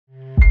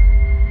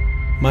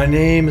My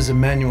name is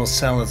Emmanuel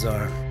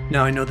Salazar.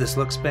 Now, I know this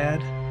looks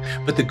bad,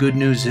 but the good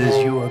news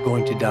is you are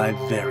going to die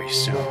very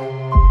soon.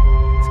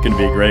 It's gonna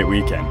be a great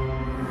weekend.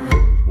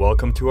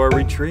 Welcome to our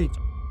retreat.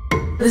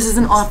 This is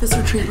an office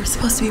retreat. We're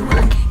supposed to be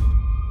working.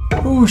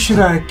 Who should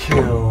I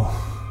kill?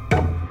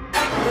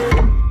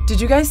 Did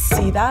you guys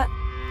see that?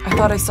 I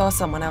thought I saw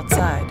someone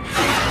outside.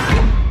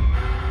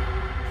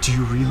 Do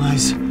you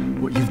realize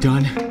what you've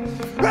done?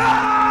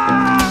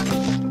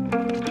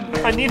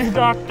 I need a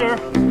doctor.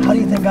 How do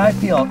you think I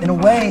feel? In a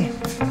way,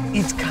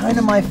 it's kind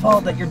of my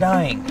fault that you're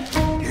dying.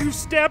 You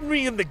stabbed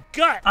me in the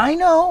gut. I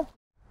know.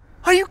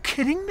 Are you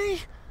kidding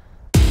me?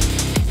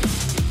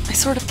 I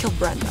sort of killed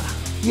Brenda.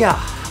 Yeah,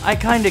 I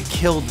kinda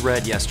killed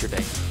Red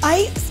yesterday.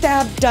 I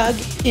stabbed Doug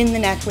in the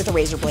neck with a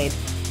razor blade.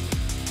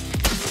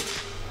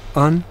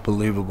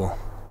 Unbelievable.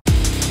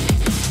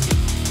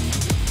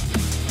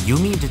 You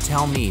mean to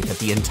tell me that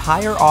the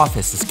entire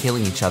office is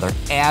killing each other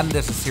and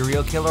there's a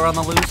serial killer on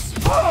the loose?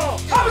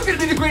 Oh, I was gonna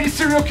be the greatest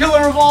serial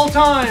killer of all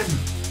time!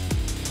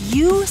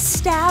 You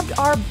stabbed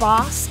our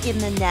boss in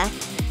the neck?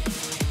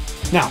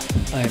 Now,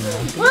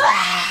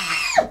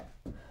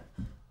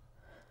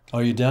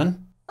 Are you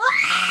done?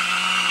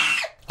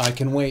 I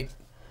can wait.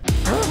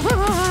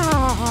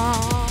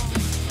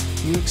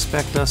 You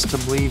expect us to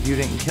believe you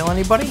didn't kill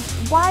anybody?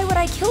 Why would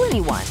I kill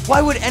anyone?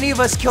 Why would any of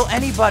us kill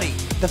anybody?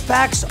 The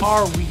facts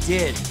are we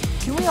did.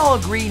 Can we all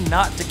agree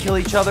not to kill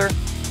each other?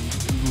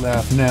 You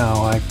laugh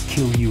now, I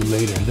kill you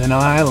later. Then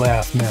I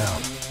laugh now.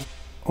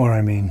 Or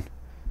I mean,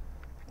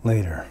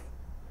 later.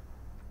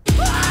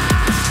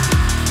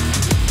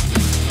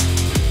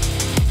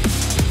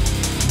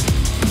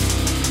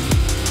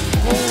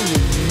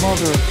 Holy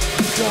mother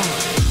of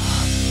God.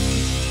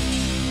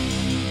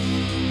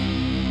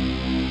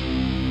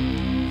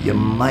 You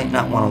might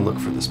not want to look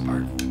for this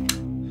part.